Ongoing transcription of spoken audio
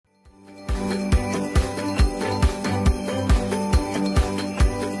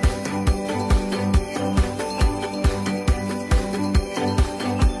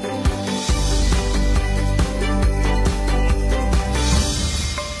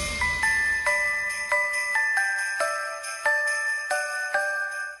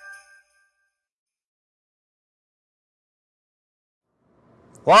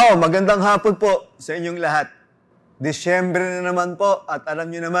Wow, magandang hapon po sa inyong lahat. Disyembre na naman po at alam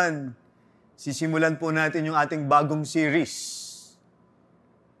niyo naman, sisimulan po natin yung ating bagong series.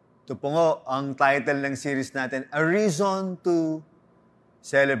 Ito po nga ang title ng series natin, A Reason to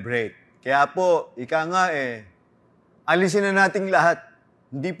Celebrate. Kaya po, ika nga alisin na nating lahat.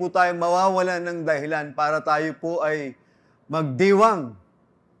 Hindi po tayo mawawalan ng dahilan para tayo po ay magdiwang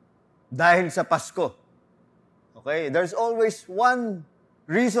dahil sa Pasko. Okay? There's always one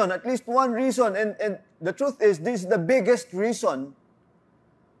reason, at least one reason, and the truth is, this is the biggest reason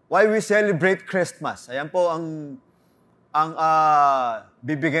why we celebrate Christmas. Ayan po ang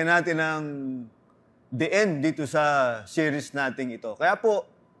bibigyan natin ng the end dito sa series nating ito. Kaya po,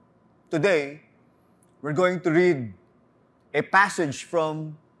 today, we're going to read a passage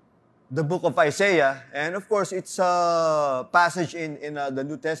from the book of Isaiah, and of course, it's a passage in the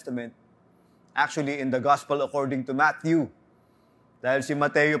New Testament, actually in the Gospel according to Matthew. Dahil si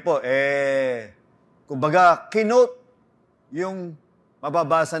Mateo po, kumbaga, kinote yung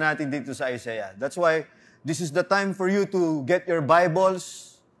mababasa natin dito sa Isaiah. That's why, this is the time for you to get your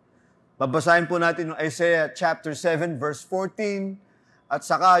Bibles. Babasahin po natin yung Isaiah chapter 7, verse 14, at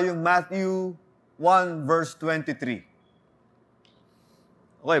saka yung Matthew 1, verse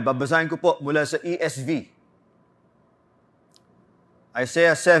 23. Okay, babasahin ko po mula sa ESV.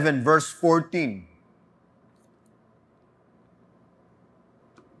 Isaiah 7, verse 14.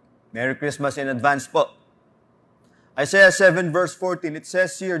 Merry Christmas in advance po. Isaiah 7 verse 14, it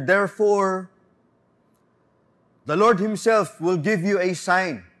says here, "Therefore, the Lord Himself will give you a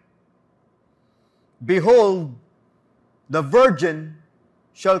sign. Behold, the virgin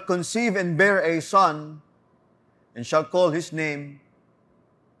shall conceive and bear a son, and shall call his name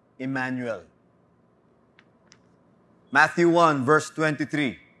Immanuel." Matthew 1 verse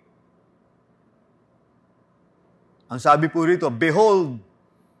 23. Ang sabi po rito, "Behold,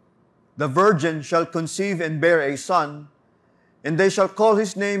 the virgin shall conceive and bear a son, and they shall call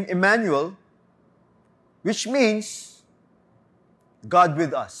his name Immanuel," which means, God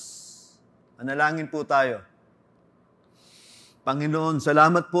with us. Manalangin po tayo. Panginoon,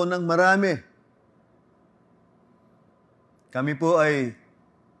 salamat po ng marami. Kami po ay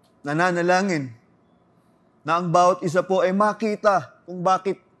nananalangin na ang bawat isa po ay makita kung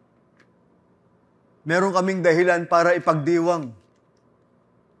bakit meron kaming dahilan para ipagdiwang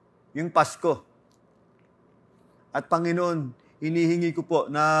yung Pasko. At Panginoon, hinihingi ko po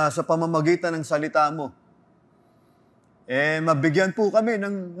na sa pamamagitan ng salita mo, mabigyan po kami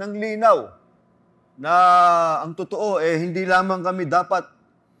ng linaw na ang totoo, hindi lamang kami dapat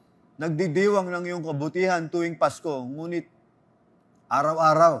nagdidiwang ng iyong kabutihan tuwing Pasko, ngunit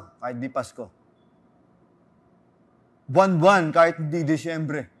araw-araw kahit di Pasko. Buwan-buwan kahit hindi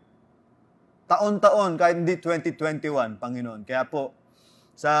Disyembre. Taon-taon kahit hindi 2021, Panginoon. Kaya po,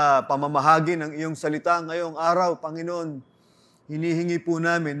 sa pamamahagi ng iyong salita ngayong araw, Panginoon, hinihingi po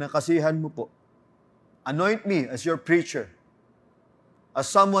namin na kasihan mo po. Anoint me as your preacher, as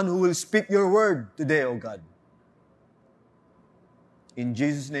someone who will speak your word today, O God. In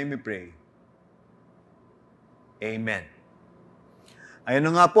Jesus' name we pray. Amen. Ayun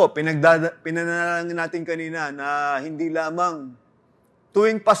na nga po, pinanalangin natin kanina na hindi lamang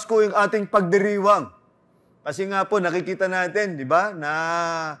tuwing Pasko yung ating pagdiriwang. Kasi nga po, nakikita natin, di ba, na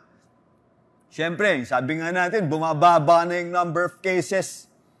siyempre, sabi nga natin, bumababa na yung number of cases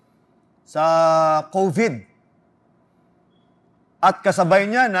sa COVID. At kasabay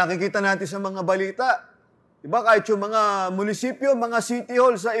niya, nakikita natin sa mga balita, di ba, kahit yung mga munisipyo, mga city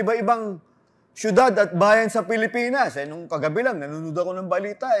hall sa iba-ibang syudad at bayan sa Pilipinas. Nung kagabi lang, nanonood ako ng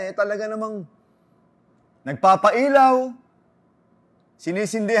balita, talaga namang nagpapailaw,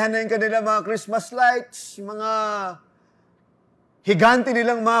 sinisindihan na yung kanila mga Christmas lights, mga higante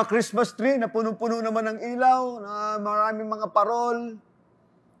nilang mga Christmas tree na punong-puno naman ng ilaw, na maraming mga parol,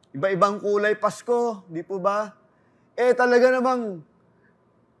 iba-ibang kulay Pasko, di po ba? Talaga namang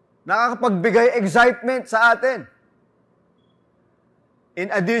nakakapagbigay excitement sa atin.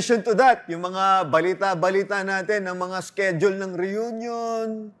 In addition to that, yung mga balita-balita natin ng mga schedule ng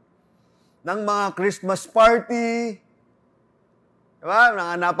reunion, ng mga Christmas party, diba?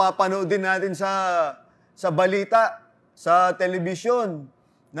 Napapanood din natin sa balita, sa telebisyon,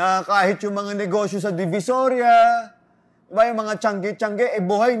 na kahit yung mga negosyo sa Divisoria, diba? Yung mga tiyangge-tiyangge,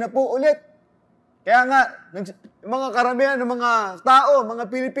 buhay na po ulit. Kaya nga, yung mga karamihan ng mga tao, mga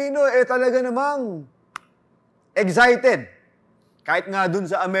Pilipino, talaga namang excited. Kahit nga dun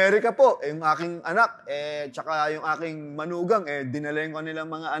sa Amerika po, yung aking anak, tsaka yung aking manugang, dinala yung kanilang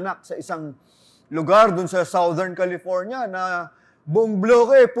mga anak sa isang lugar dun sa Southern California na buong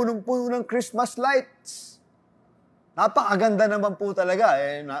bloke, punong-puno ng Christmas lights. Napakaganda naman po talaga.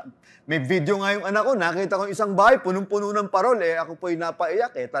 May video nga yung anak ko, nakita ko isang bahay, punong-puno ng parol. Ako po'y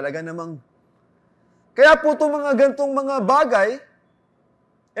napaiyak. Talaga namang... Kaya po itong mga gantong mga bagay,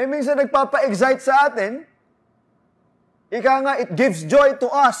 minsan nagpapa-excite sa atin. Ika nga, it gives joy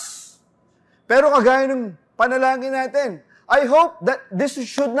to us. Pero kagaya ng panalangin natin, I hope that this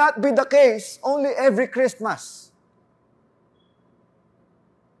should not be the case only every Christmas.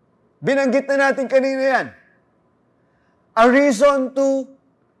 Binanggit na natin kanina yan. A reason to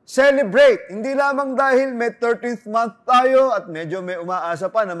celebrate. Hindi lamang dahil may 13th month tayo at medyo may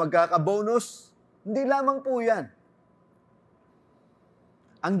umaasa pa na magkaka-bonus. Hindi lamang po yan.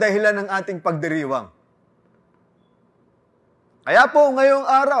 Ang dahilan ng ating pagdiriwang. Kaya po ngayong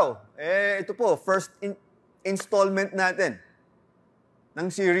araw, ito po, first installment natin ng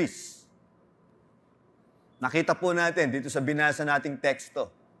series. Nakita po natin dito sa binasa nating teksto.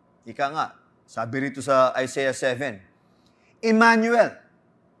 Ika nga, sabi rito sa Isaiah 7, Immanuel,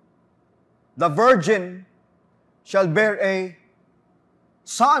 the virgin shall bear a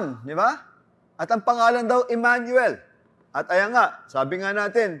son, di ba? At ang pangalan daw, Immanuel. At ayan nga, sabi nga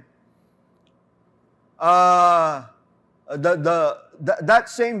natin, that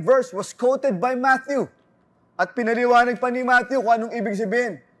same verse was quoted by Matthew. At pinaliwanag pa ni Matthew kung anong ibig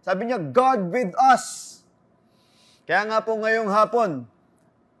sabihin. Sabi niya, God with us. Kaya nga po ngayong hapon,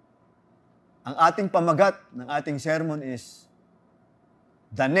 ang ating pamagat ng ating sermon is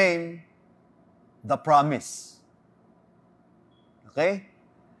the name, the promise. Okay?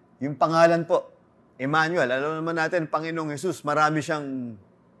 Yung pangalan po, Immanuel. Alam naman natin, Panginoong Jesus, marami siyang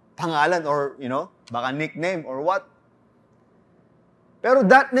pangalan or, baka nickname or what. Pero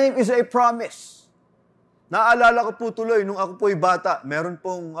that name is a promise. Naalala ko po tuloy, nung ako po'y bata, meron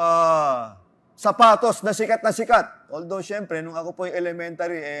pong sapatos na sikat. Although, syempre, nung ako po'y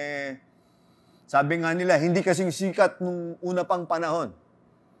elementary, sabi nga nila, hindi kasing sikat nung una pang panahon.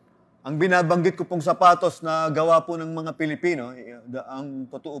 Ang binabanggit ko pong sapatos na gawa po ng mga Pilipino, ang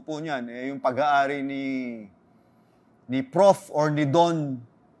totoo po niyan, yung pag-aari ni Prof. or ni Don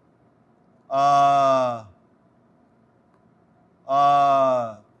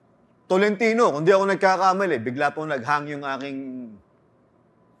Tolentino, kung di ako nagkakamali, bigla po naghang yung aking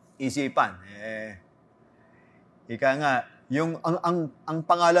isipan. Ika nga, ang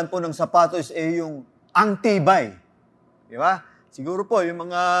pangalan po ng sapatos yung ang tibay. Di ba? Siguro po,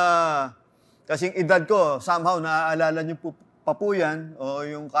 yung mga kasing edad ko, somehow naaalala niyo pa po yan, o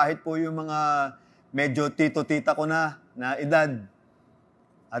yung kahit po yung mga medyo tito-tita ko na edad,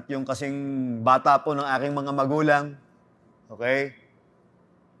 at yung kasing bata po ng aking mga magulang, okay?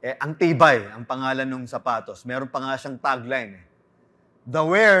 Ang tibay, ang pangalan ng sapatos. Meron pa nga siyang tagline. The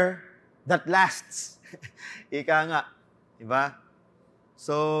wear that lasts. Ika nga. Diba?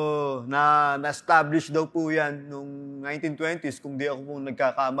 So, na-establish daw po yan nung 1920s, kung di ako po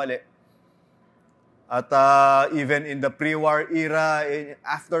nagkakamali. At even in the pre-war era,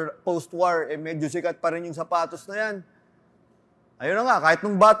 after post-war, medyo sikat pa rin yung sapatos na yan. Ayun na nga, kahit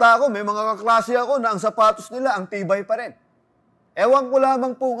nung bata ako, may mga kaklase ako na ang sapatos nila, ang tibay pa rin. Ewan ko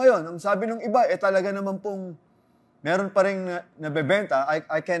lamang po ngayon, ang sabi ng iba, talaga naman pong meron pa rin nabebenta.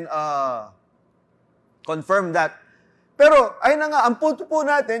 I can confirm that. Pero, ayun na nga, ang punto po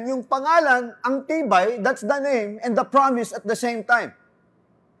natin, yung pangalan, ang tibay, that's the name and the promise at the same time.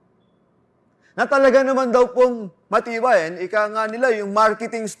 Na talaga naman daw pong matibay. Ika nga nila, yung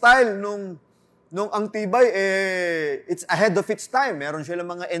marketing style nung ang tibay, it's ahead of its time. Meron silang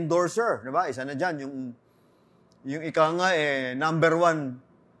mga endorser, di ba? Isa na dyan, yung ika nga, number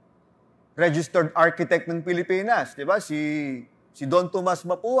 1 registered architect ng Pilipinas, di ba? Si Don Tomas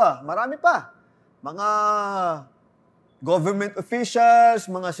Mapua, marami pa. Mga government officials,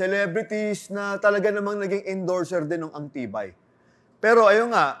 mga celebrities na talaga namang naging endorser din ng Angtibay. Pero ayun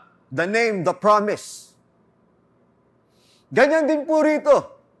nga, the name, the promise. Ganyan din po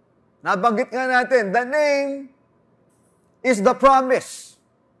rito. Nabanggit nga natin, the name is the promise.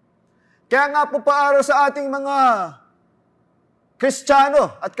 Kaya nga po para sa ating mga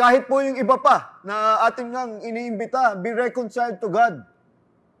Kristiyano at kahit po yung iba pa na ating ngang iniimbita, be reconciled to God.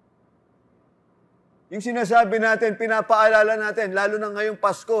 Yung sinasabi natin, pinapaalala natin, lalo na ngayong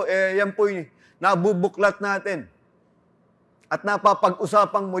Pasko, yan po'y nabubuklat natin at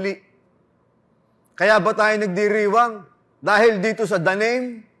napapag-usapang muli. Kaya ba tayo nagdiriwang? Dahil dito sa the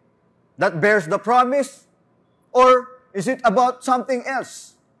name that bears the promise? Or is it about something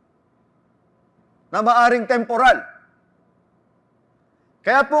else na maaring temporal?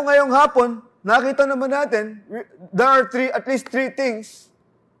 Kaya po ngayong hapon, nakita naman natin, there are at least three things.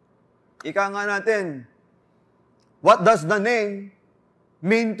 Ika nga natin, what does the name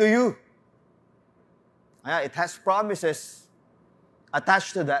mean to you? It has promises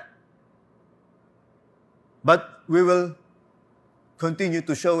attached to that. But we will continue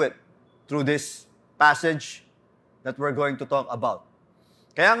to show it through this passage that we're going to talk about.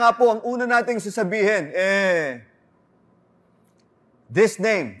 Kaya nga po, ang una nating sasabihin, this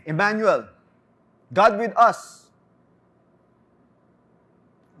name, Immanuel, God with us.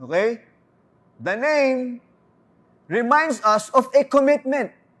 Okay? The name reminds us of a commitment.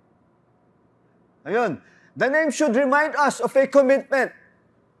 Ayun. The name should remind us of a commitment.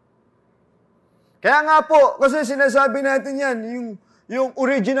 Kaya nga po, kasi sinasabi natin yan, yung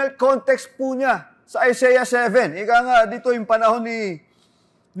original context po niya sa Isaiah 7. Ika nga, dito yung panahon ni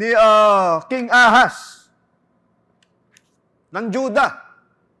King Ahaz ng Judah.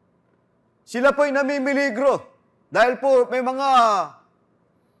 Sila po'y namimiligro dahil po may mga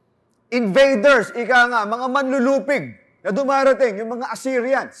invaders, ika nga, mga manlulupig na dumarating, yung mga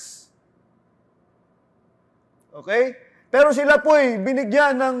Assyrians. Okay? Pero sila po'y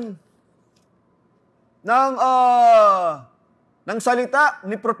binigyan ng salita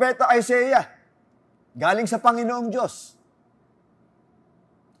ni Propeta Isaiah galing sa Panginoong Diyos.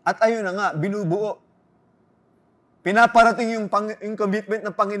 At ayun na nga, binubuo. Pinaparating yung commitment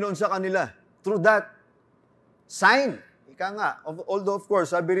ng Panginoon sa kanila through that sign. Ika nga, although of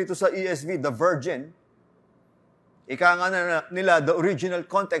course, sabi rito sa ESV, the virgin, ika nga nila, the original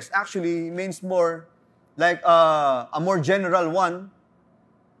context actually means more like a more general one.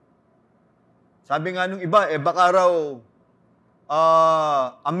 Sabi nga nung iba, baka raw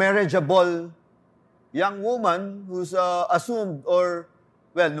a marriageable young woman who's assumed or,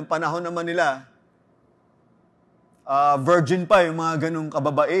 well, nung panahon naman nila, virgin pa yung mga ganung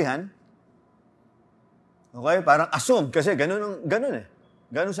kababaihan. Okay? Parang assumed kasi ganun eh.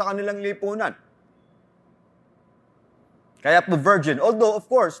 Ganun sa kanilang lipunan. Kaya po virgin. Although, of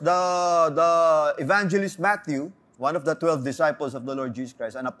course, the evangelist Matthew, one of the 12 disciples of the Lord Jesus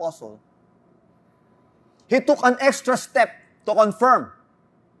Christ, an apostle, he took an extra step to confirm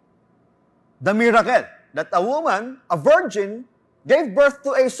the miracle that a woman, a virgin, gave birth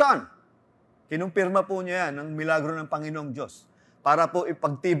to a son. Kinumpirma po niya yan ng milagro ng Panginoong Diyos para po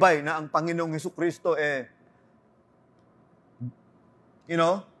ipagtibay na ang Panginoong Hesukristo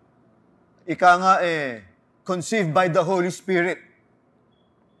conceived by the Holy Spirit.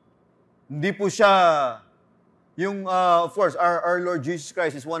 Hindi po siya of course, our Lord Jesus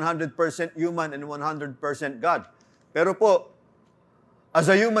Christ is 100% human and 100% God. Pero po,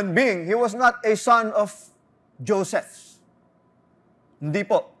 as a human being, He was not a son of Joseph. Hindi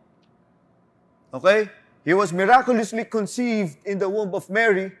po. Okay? He was miraculously conceived in the womb of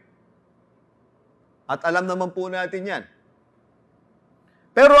Mary. At alam naman po natin yan.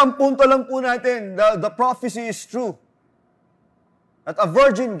 Pero ang punto lang po natin, the prophecy is true. That a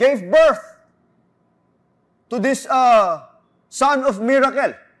virgin gave birth to this son of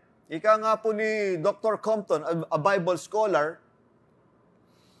miracle. Ika nga po ni Dr. Compton, a Bible scholar,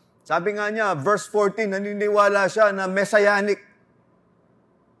 sabi nga niya, verse 14, naniniwala siya na messianic.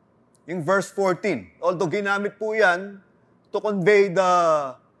 Yung verse 14. Although ginamit po yan to convey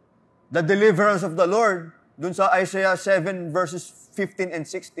the deliverance of the Lord dun sa Isaiah 7 verses 15 and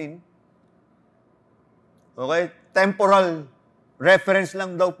 16. Okay? Temporal reference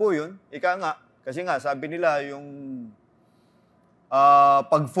lang daw po yun. Ika nga, kasi nga, sabi nila, yung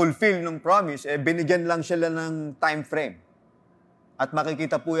pag-fulfill ng promise, binigyan lang sila ng time frame. At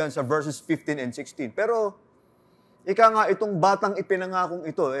makikita po yan sa verses 15 and 16. Pero, ika nga, itong batang ipinangakong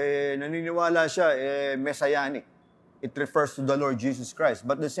ito, naniniwala siya, messianic. It refers to the Lord Jesus Christ.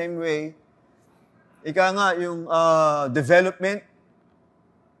 But the same way, ika nga, yung development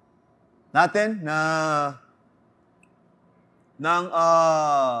natin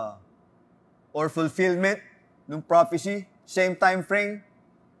or fulfillment ng prophecy, same time frame,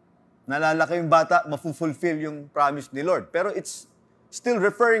 nalalaki yung bata, mafu-fulfill yung promise ni Lord. Pero it's still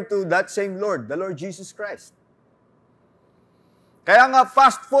referring to that same Lord, the Lord Jesus Christ. Kaya nga,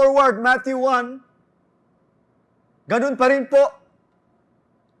 fast forward, Matthew 1, ganun pa rin po.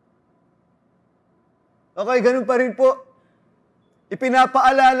 Okay, ganun pa rin po.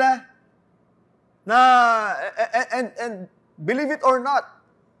 Ipinapaalala na, and believe it or not,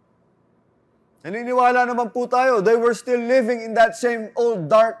 naniniwala naman po tayo, they were still living in that same old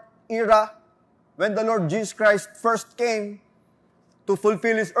dark era when the Lord Jesus Christ first came to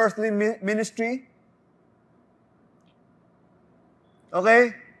fulfill His earthly ministry.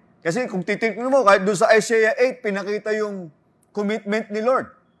 Okay? Kasi kung titignan mo, kahit doon sa Isaiah 8, pinakita yung commitment ni Lord.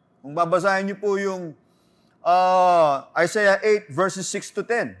 Kung babasahin niyo po yung Isaiah 8 verses 6 to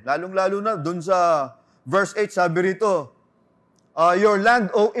 10, lalong-lalo na doon sa verse 8, sabi rito, Your land,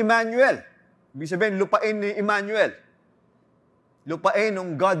 O Immanuel. Ibig sabihin, lupain ni Immanuel. Lupain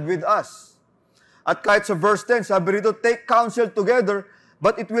ng God with us. At kahit sa verse 10, sabi rito, take counsel together,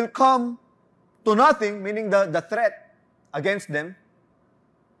 but it will come to nothing, meaning the threat against them.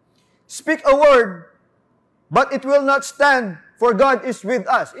 Speak a word, but it will not stand, for God is with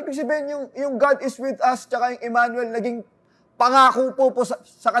us. Ibig sabihin, yung God is with us, tsaka yung Immanuel, naging pangako po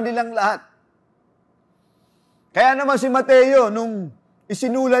sa kanilang lahat. Kaya naman si Mateo, nung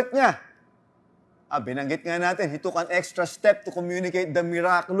isinulat niya, binanggit nga natin, he took an extra step to communicate the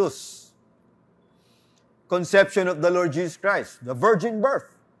miraculous conception of the Lord Jesus Christ, the virgin birth.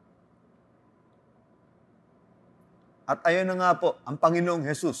 At ayun na nga po, ang Panginoong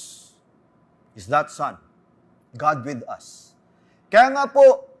Jesus is that Son, God with us. Kaya nga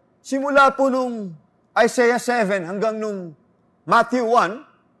po, simula po nung Isaiah 7 hanggang nung Matthew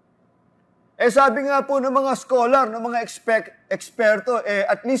 1, sabi nga po ng mga scholar, ng mga eksperto,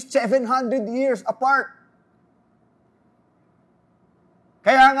 at least 700 years apart.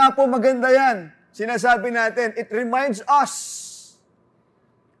 Kaya nga po maganda yan. Sinasabi natin, it reminds us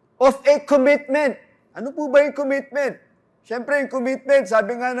of a commitment. Ano po ba yung commitment? Siyempre yung commitment,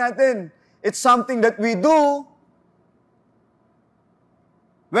 sabi nga natin, it's something that we do,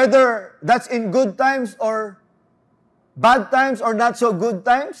 whether that's in good times or bad times or not so good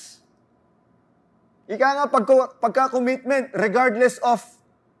times. Ika nga pagka-commitment, regardless of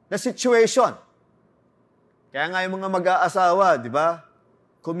the situation. Kaya nga yung mga mag-aasawa, di ba?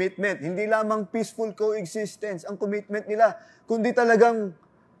 Commitment, hindi lamang peaceful coexistence ang commitment nila, kundi talagang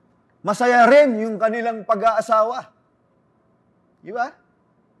masaya rin yung kanilang pag-aasawa. Di ba?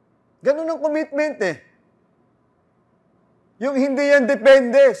 Ganun ang commitment Yung hindi yan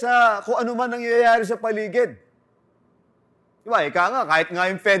depende sa kung ano man nangyayari sa paligid. Di ba? Ika nga, kahit nga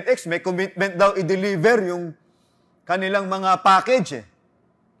yung FedEx, may commitment daw i-deliver yung kanilang mga package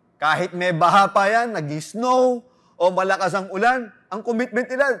Kahit may baha pa yan, nag-snow, o malakas ang ulan, ang commitment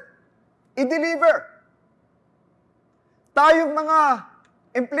nila, i-deliver. Tayong mga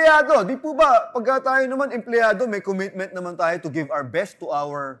empleyado, di po ba, pagka tayo naman empleyado, may commitment naman tayo to give our best to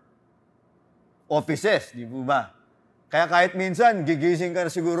our offices, di po ba? Kaya kahit minsan, gigising ka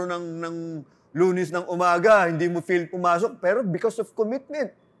na siguro ng Lunes ng umaga, hindi mo feel pumasok, pero because of commitment.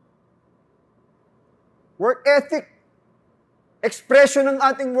 Work ethic. Expression ng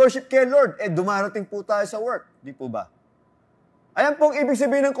ating worship kay Lord, dumarating po tayo sa work. Di po ba? Ayan pong ibig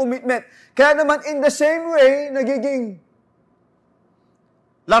sabihin ng commitment. Kaya naman, in the same way, nagiging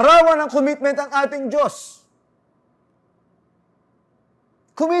larawan ng commitment ang ating Diyos.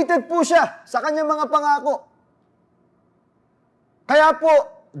 Committed po siya sa kanyang mga pangako. Kaya po,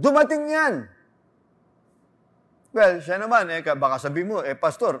 dumating yan. Well, siya naman, baka sabi mo,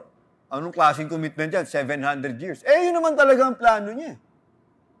 Pastor, anong klaseng commitment yan? 700 years. Yun naman talaga ang plano niya.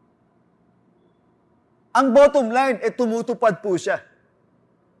 Ang bottom line, tumutupad po siya.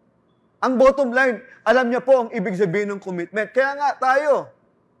 Ang bottom line, alam niya po ang ibig sabihin ng commitment. Kaya nga tayo,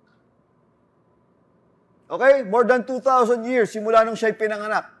 okay, more than 2,000 years simula nung siya'y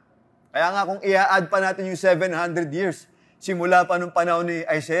pinanganak. Kaya nga kung i-add pa natin yung 700 years, simula pa nung panahon ni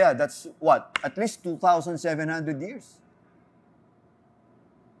Isaiah, that's what? At least 2,700 years.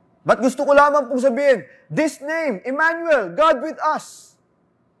 But gusto ko lamang pong sabihin, this name, Immanuel, God with us,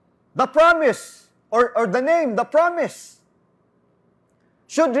 the promise, or the name, the promise,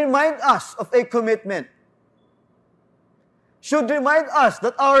 should remind us of a commitment. Should remind us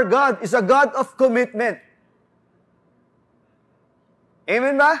that our God is a God of commitment.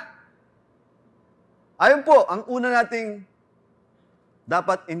 Amen ba? Ayun po, ang una nating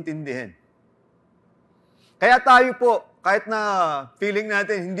dapat intindihin. Kaya tayo po, kahit na feeling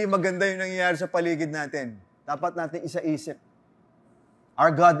natin hindi maganda yung nangyayari sa paligid natin, dapat natin isa-isip.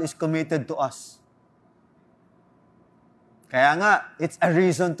 Our God is committed to us. Kaya nga, it's a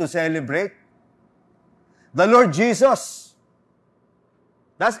reason to celebrate. The Lord Jesus,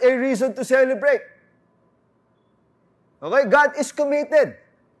 that's a reason to celebrate. Okay? God is committed.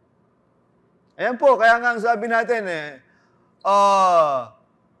 Ayan po, kaya nga ang sabi natin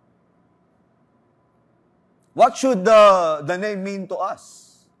what should the name mean to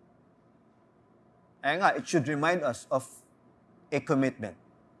us? Ayan nga, it should remind us of a commitment.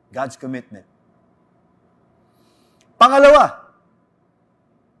 God's commitment. Pangalawa,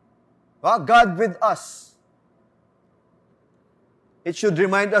 God with us. It should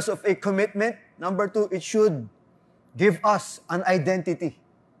remind us of a commitment. Number 2, it should give us an identity.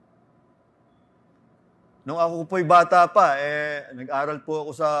 Nung ako po'y bata pa, nag-aral po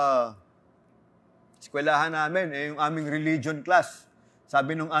ako sa eskwelahan namin, yung aming religion class.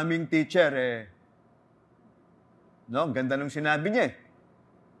 Sabi nung aming teacher, no, ganda nung sinabi niya.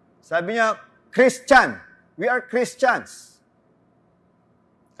 Sabi niya, Christian. We are Christians.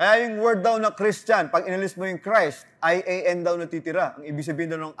 Kaya yung word daw na Christian, pag inalis mo yung Christ, I-A-N daw natitira. Ang ibig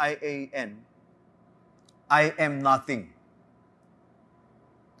sabihin daw ng I-A-N, I am nothing.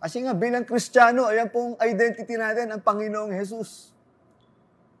 Kasi nga, bilang Kristiyano, ayan pong identity natin, ang Panginoong Jesus.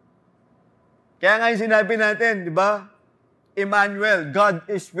 Kaya nga yung sinabi natin, di ba? Immanuel, God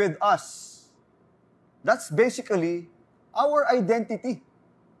is with us. That's basically our identity.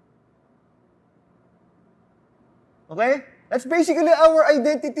 Okay? That's basically our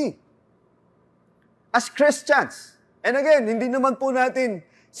identity. As Christians. And again, hindi naman po natin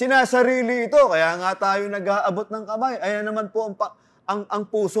sinasarili ito. Kaya nga tayo nag-aabot ng kamay. Ayan naman po ang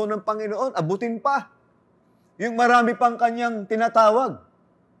puso ng Panginoon. Abutin pa. Yung marami pang kanyang tinatawag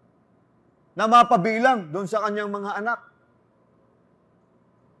na mapabilang doon sa kanyang mga anak.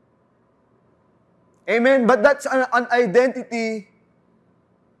 Amen? But that's an identity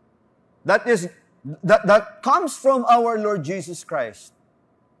that comes from our Lord Jesus Christ.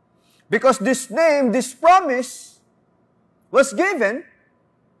 Because this name, this promise was given,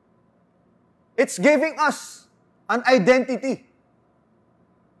 it's giving us an identity.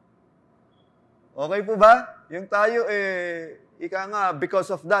 Okay po ba? Yung tayo, ika nga,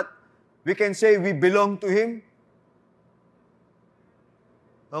 because of that, we can say we belong to Him.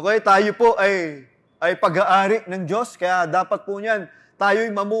 Okay, tayo po ay pag-aari ng Diyos, kaya dapat po niyan,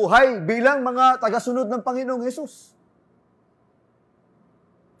 tayo'y mamuhay bilang mga tagasunod ng Panginoong Hesus.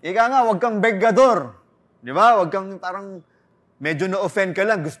 Ika nga, huwag kang beggador. Di ba? Huwag kang parang medyo na-offend ka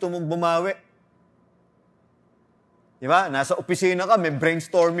lang, gusto mong bumawi. Di ba? Nasa opisina ka, may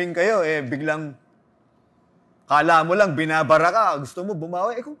brainstorming kayo, biglang kala mo lang, binabara ka, gusto mo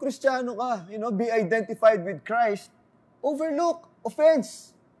bumawi. Kung Kristiyano ka, be identified with Christ, overlook,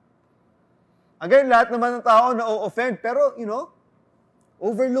 offense. Again, lahat naman ng tao na-offend, pero,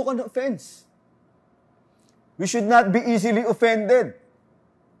 overlook an offense. We should not be easily offended.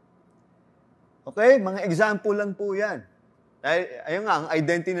 Okay? Mga example lang po yan. Ayun nga, ang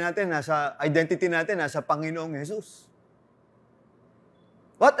identity natin nasa Panginoong Jesus.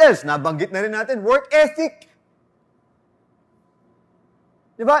 What else? Nabanggit na rin natin, work ethic.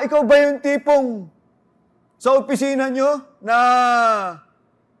 Diba? Ikaw ba yung tipong sa opisina nyo na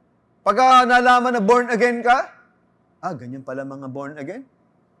pagka nalaman na born again ka, ganyan pala mga born again?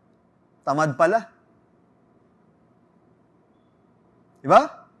 Tamad pala. Diba?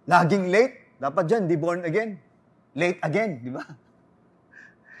 Laging late. Dapat dyan, di born again. Late again, di ba?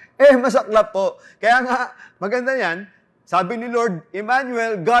 Masaklap po. Kaya nga, maganda yan, sabi ni Lord,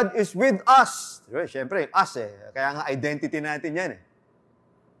 Immanuel, God is with us. Diba? Siyempre, us Kaya nga, identity natin yan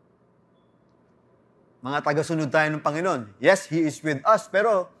Mga taga-sunod tayo ng Panginoon. Yes, He is with us,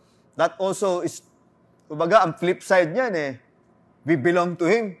 pero that also is, kumbaga, ang flip side niyan we belong to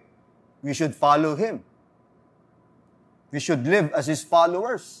Him. We should follow Him. We should live as His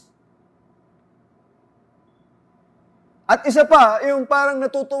followers. At isa pa, yung parang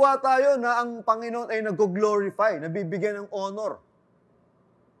natutuwa tayo na ang Panginoon ay nag-glorify, nabibigyan ng honor.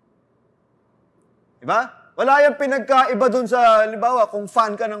 Diba? Wala yung pinagkaiba dun sa, halimbawa, kung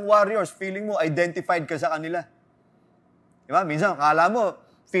fan ka ng Warriors, feeling mo, identified ka sa kanila. Diba? Minsan, akala mo,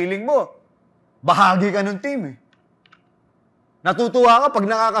 feeling mo, bahagi ka ng team Natutuwa ka pag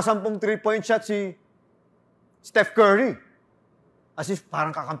nakakasampung 3-point shot si Steph Curry. As if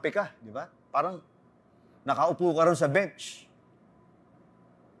parang kakampi ka, di ba? Parang nakaupo ka rin sa bench.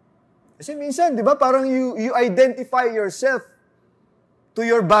 Kasi minsan, di ba, parang you identify yourself to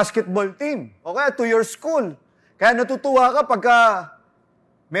your basketball team. O kaya to your school. Kaya natutuwa ka pagka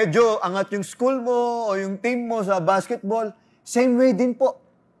medyo angat yung school mo o yung team mo sa basketball. Same way din po.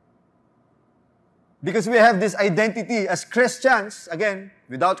 Because we have this identity as Christians. Again,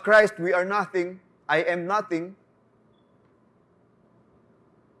 without Christ, we are nothing. I am nothing.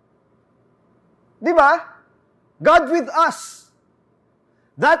 Di ba? God with us.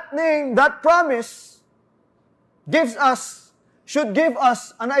 That name, that promise, should give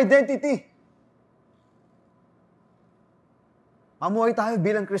us an identity. Mamuhay tayo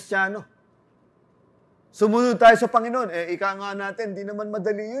bilang Kristiyano. Sumunod tayo sa Panginoon. Ika nga natin, di naman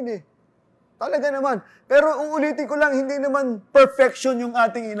madali yun Talaga naman. Pero uulitin ko lang, hindi naman perfection yung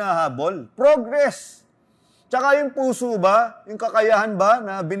ating inahabol. Progress. Tsaka yung puso ba, yung kakayahan ba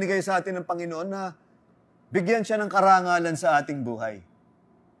na binigay sa atin ng Panginoon na bigyan siya ng karangalan sa ating buhay.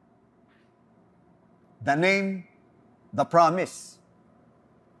 The name, the promise.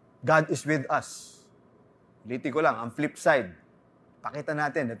 God is with us. Ulitin ko lang, ang flip side. Pakita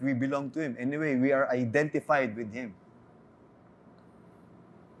natin that we belong to Him. Anyway, we are identified with Him.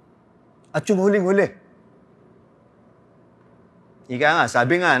 At yung huling-huli, Ika nga,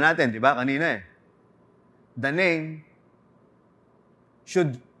 sabi nga natin, di ba, kanina the name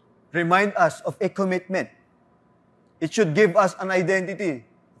should remind us of a commitment. It should give us an identity.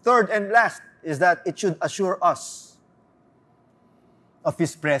 Third and last is that it should assure us of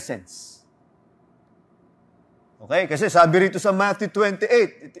His presence. Okay? Kasi sabi rito sa Matthew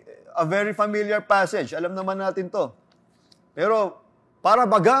 28, a very familiar passage. Alam naman natin to. Pero para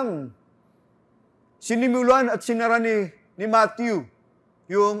bagang sinimulan at sinara ni Matthew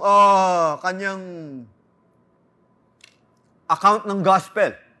yung kanyang account ng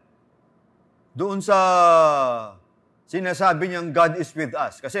gospel. Doon sa sinasabi niyang God is with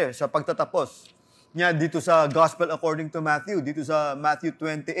us. Kasi sa pagtatapos niya dito sa gospel according to Matthew, dito sa Matthew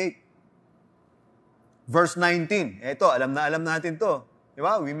 28, verse 19. Ito, alam natin to. Di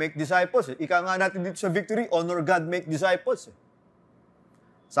ba? We make disciples. Ika nga natin dito sa victory, honor God, make disciples.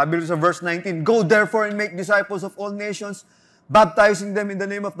 Sabi dito sa verse 19, go therefore and make disciples of all nations, baptizing them in the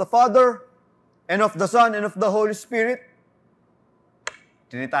name of the Father, and of the Son, and of the Holy Spirit.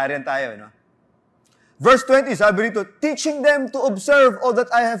 Trinitarian tayo, no? Verse 20, sabi rito, teaching them to observe all that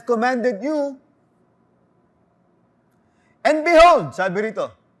I have commanded you. And behold, sabi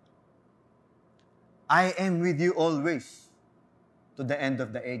rito, I am with you always to the end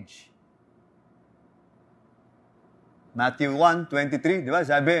of the age. Matthew 1:23, di ba?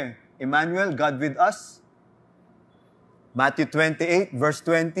 Sabi, Immanuel, God with us. Matthew 28, verse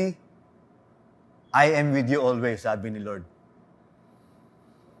 20, I am with you always, sabi ni Lord.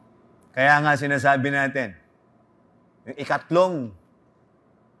 Kaya nga sinasabi natin, yung ikatlong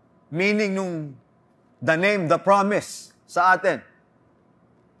meaning nung the name, the promise sa atin,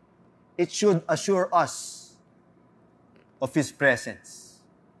 it should assure us of His presence.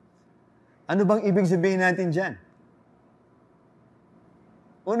 Ano bang ibig sabihin natin dyan?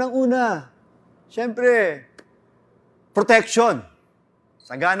 Unang-una, syempre, protection.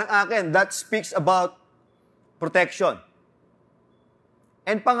 Sa ganang akin, that speaks about protection.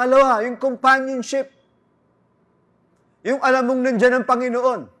 And pangalawa, yung companionship. Yung alam mong nandyan ang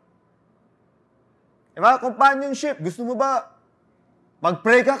Panginoon. Diba? Companionship. Gusto mo ba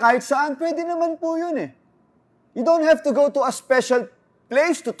mag-pray ka kahit saan? Pwede naman po yun eh. You don't have to go to a special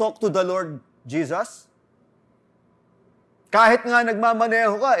place to talk to the Lord Jesus. Kahit nga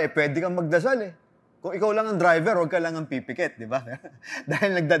nagmamaneho ka, pwede kang magdasal eh. Kung ikaw lang ang driver, huwag ka lang ang pipikit, di ba?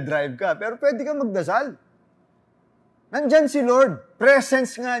 Dahil nagda-drive ka. Pero pwede kang magdasal. Nandyan si Lord.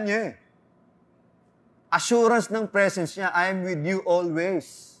 Presence nga niya eh. Assurance ng presence niya, I am with you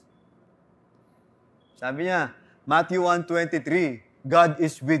always. Sabi niya, Matthew 1:23, God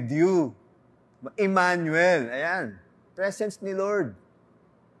is with you. Immanuel. Ayan. Presence ni Lord.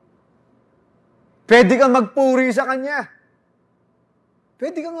 Pwede kang magpuri sa Kanya.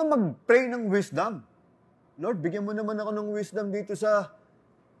 Pwede kang nga mag-pray ng wisdom. Lord, bigyan mo naman ako ng wisdom dito sa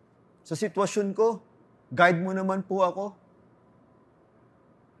sitwasyon ko. Guide mo naman po ako.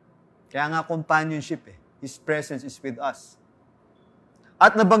 Kaya nga companionship eh. His presence is with us.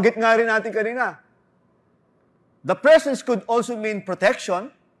 At nabanggit nga rin natin kanina, the presence could also mean protection.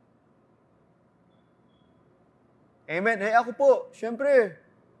 Amen. Ako po, syempre,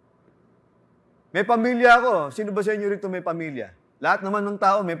 may pamilya ako. Sino ba sa inyo rito may pamilya? Lahat naman ng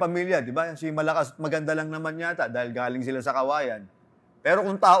tao may pamilya, di ba? Si malakas at maganda lang naman yata dahil galing sila sa kawayan. Pero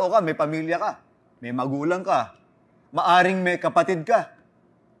kung tao ka, may pamilya ka, may magulang ka, maaring may kapatid ka,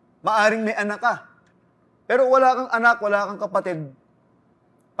 maaring may anak ka. Pero wala kang anak, wala kang kapatid,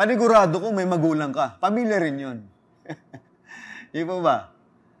 panigurado kung may magulang ka. Pamilya rin yun. Di ba?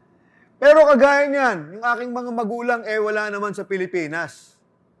 Pero kagaya niyan, yung aking mga magulang, wala naman sa Pilipinas.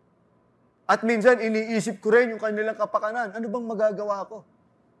 At minsan, iniisip ko rin yung kanilang kapakanan. Ano bang magagawa ko?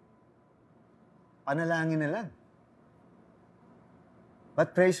 Panalangin na lang.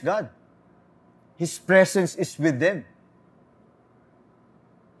 But praise God. His presence is with them.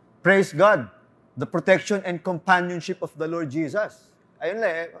 Praise God. The protection and companionship of the Lord Jesus. Ayun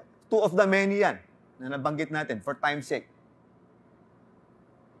lang, two of the many yan na nabanggit natin for time's sake.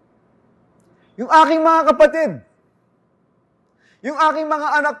 Yung aking mga kapatid, yung aking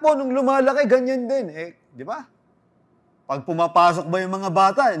mga anak po, nung lumalaki, ganyan din. Di ba? Pag pumapasok ba yung mga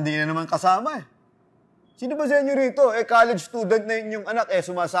bata, hindi na naman kasama eh. Sino ba sa inyo rito? College student na yung anak,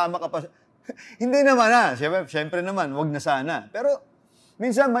 sumasama ka pa. Hindi naman na. Siyempre naman, wag na sana. Pero,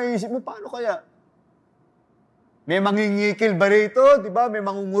 minsan maiisip mo, paano kaya? May mangingikil ba rito? Di ba? May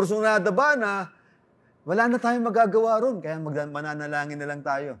mangungursunada ba na wala na tayong magagawa ron. Kaya mananalangin na lang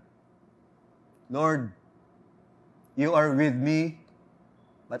tayo. Lord, you are with me,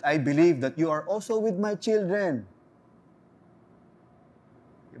 but I believe that you are also with my children.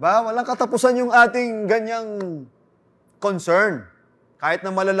 Diba? Walang katapusan yung ating ganyang concern. Kahit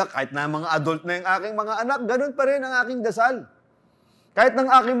na malalak, kahit na mga adult na yung aking mga anak, ganun pa rin ang aking dasal. Kahit ng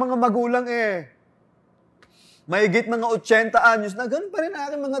aking mga magulang mahigit mga 80 anyos na, ganun pa rin ang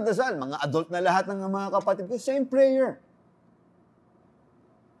aking mga dasal. Mga adult na lahat ng mga kapatid ko, same prayer.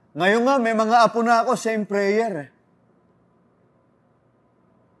 Ngayon nga, may mga apo na ako, same prayer.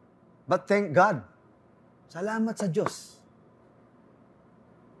 But thank God. Salamat sa Diyos.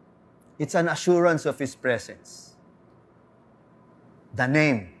 It's an assurance of His presence. The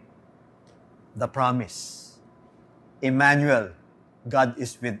name, the promise. Immanuel, God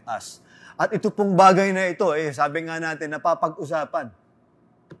is with us. At ito pong bagay na ito, sabi nga natin, napapag-usapan.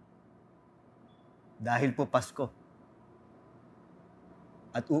 Dahil po Pasko.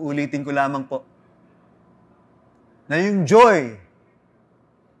 At uulitin ko lamang po, na yung joy,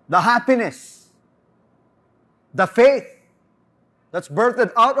 the happiness, the faith, that's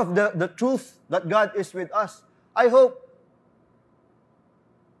birthed out of the truth that God is with us. I hope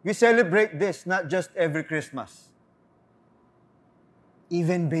we celebrate this not just every Christmas,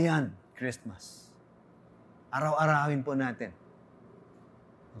 even beyond Christmas. Araw-arawin po natin.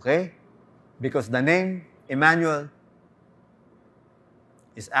 Okay? Because the name, Immanuel,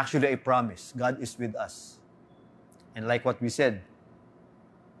 is actually a promise. God is with us. And like what we said,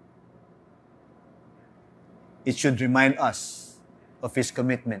 it should remind us of His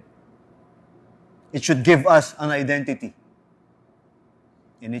commitment. It should give us an identity.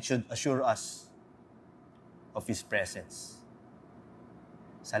 And it should assure us of His presence.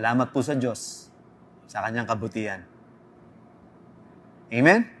 Salamat po sa Diyos sa Kanyang kabutihan.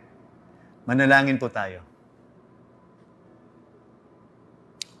 Amen? Manalangin po tayo.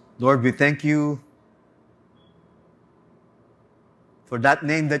 Lord, we thank You for that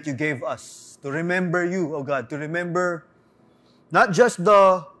name that You gave us, to remember You, O God, to remember not just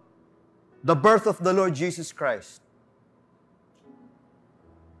the birth of the Lord Jesus Christ,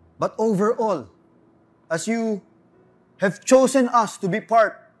 but overall, as You have chosen us to be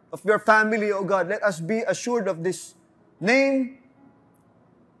part of Your family, O God, let us be assured of this name,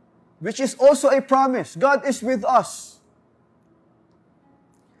 which is also a promise. God is with us.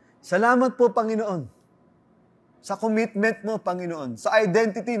 Salamat po, Panginoon, sa commitment Mo, Panginoon, sa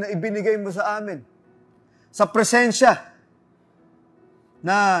identity na ibinigay Mo sa amin, sa presensya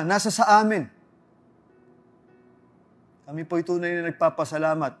na nasa sa amin. Kami po'y tunay na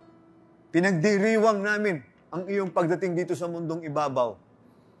nagpapasalamat. Pinagdiriwang namin ang Iyong pagdating dito sa mundong ibabaw.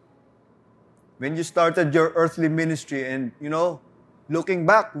 When You started Your earthly ministry and, looking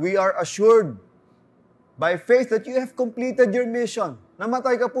back, we are assured by faith that You have completed Your mission.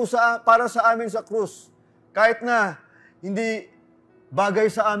 Namatay Ka po para sa amin sa krus. Kahit na hindi bagay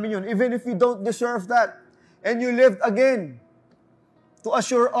sa amin yun, even if we don't deserve that. And You lived again to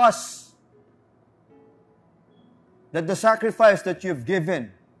assure us that the sacrifice that You've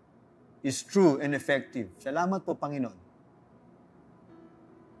given is true and effective. Salamat po, Panginoon,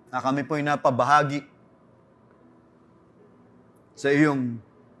 na kami po'y napabahagi sa Iyong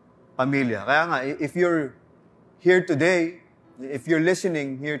pamilya. Kaya nga, if you're here today, if you're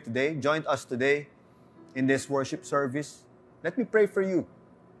listening here today, join us today in this worship service, let me pray for you.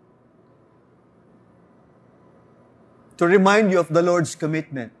 To remind you of the Lord's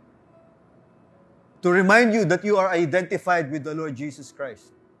commitment. To remind you that you are identified with the Lord Jesus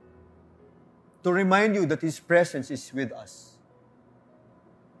Christ. To remind you that His presence is with us.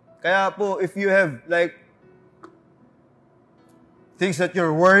 Kaya po, if you have things that you're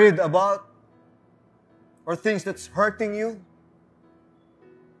worried about, or things that's hurting you,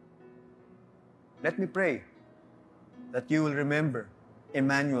 let me pray that you will remember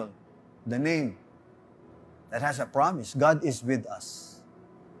Immanuel, the name that has a promise. God is with us.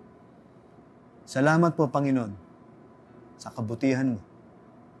 Salamat po, Panginoon, sa kabutihan Mo.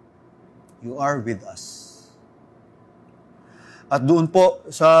 You are with us. At doon po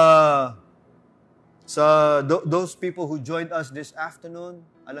those people who joined us this afternoon,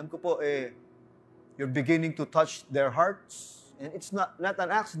 alam ko po, you're beginning to touch their hearts. And it's not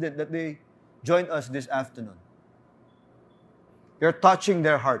an accident that they joined us this afternoon. You're touching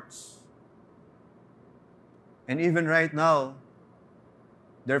their hearts. And even right now,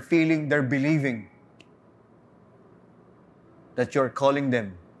 they're believing that you're calling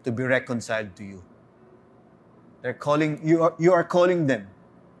them to be reconciled to You. You are calling them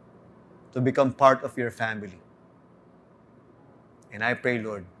to become part of Your family. And I pray,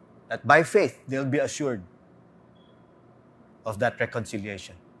 Lord, that by faith, they'll be assured of that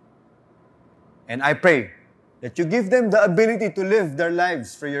reconciliation. And I pray that You give them the ability to live their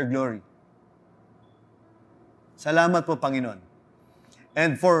lives for Your glory. Salamat po, Panginoon.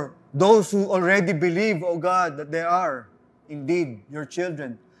 And for those who already believe, O God, that they are indeed your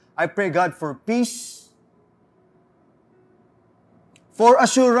children. I pray, God, for peace, for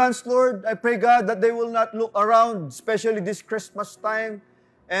assurance, Lord. I pray, God, that they will not look around, especially this Christmas time,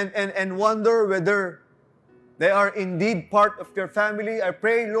 and wonder whether they are indeed part of your family. I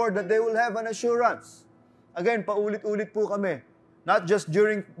pray, Lord, that they will have an assurance. Again, paulit-ulit po kami. Not just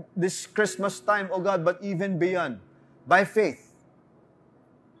during this Christmas time, O God, but even beyond. By faith,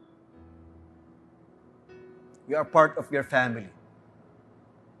 we are part of your family.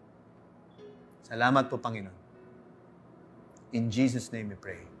 Salamat po, Panginoon. In Jesus' name we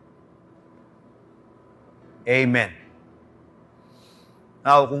pray. Amen.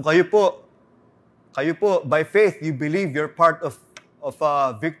 Now, kung kayo po, by faith, you believe you're part of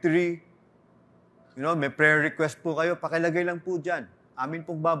victory. You know, may prayer request po kayo, pakilagay lang po dyan. Amin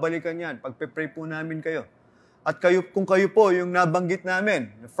pong babalikan yan. Pagpe-pray po namin kayo. At kung kayo po yung nabanggit namin,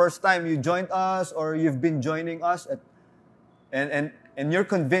 the first time you joined us or you've been joining us and you're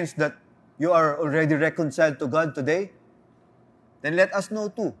convinced that you are already reconciled to God today, then let us know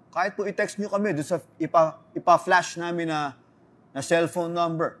too. Kahit po i-text nyo kami doon sa ipa-flash namin na cellphone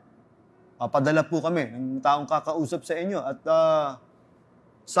number. Papadala po kami ng taong kakausap sa inyo at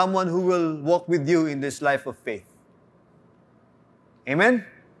someone who will walk with you in this life of faith. Amen?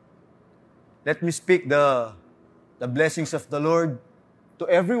 Let me speak the blessings of the Lord to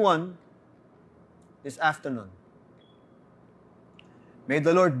everyone this afternoon. May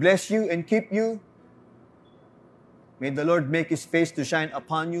the Lord bless you and keep you. May the Lord make His face to shine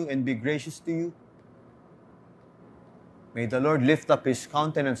upon you and be gracious to you. May the Lord lift up His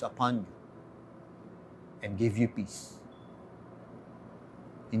countenance upon you and give you peace.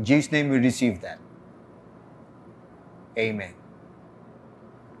 In Jesus' name we receive that. Amen.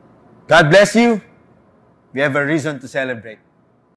 God bless you. We have a reason to celebrate.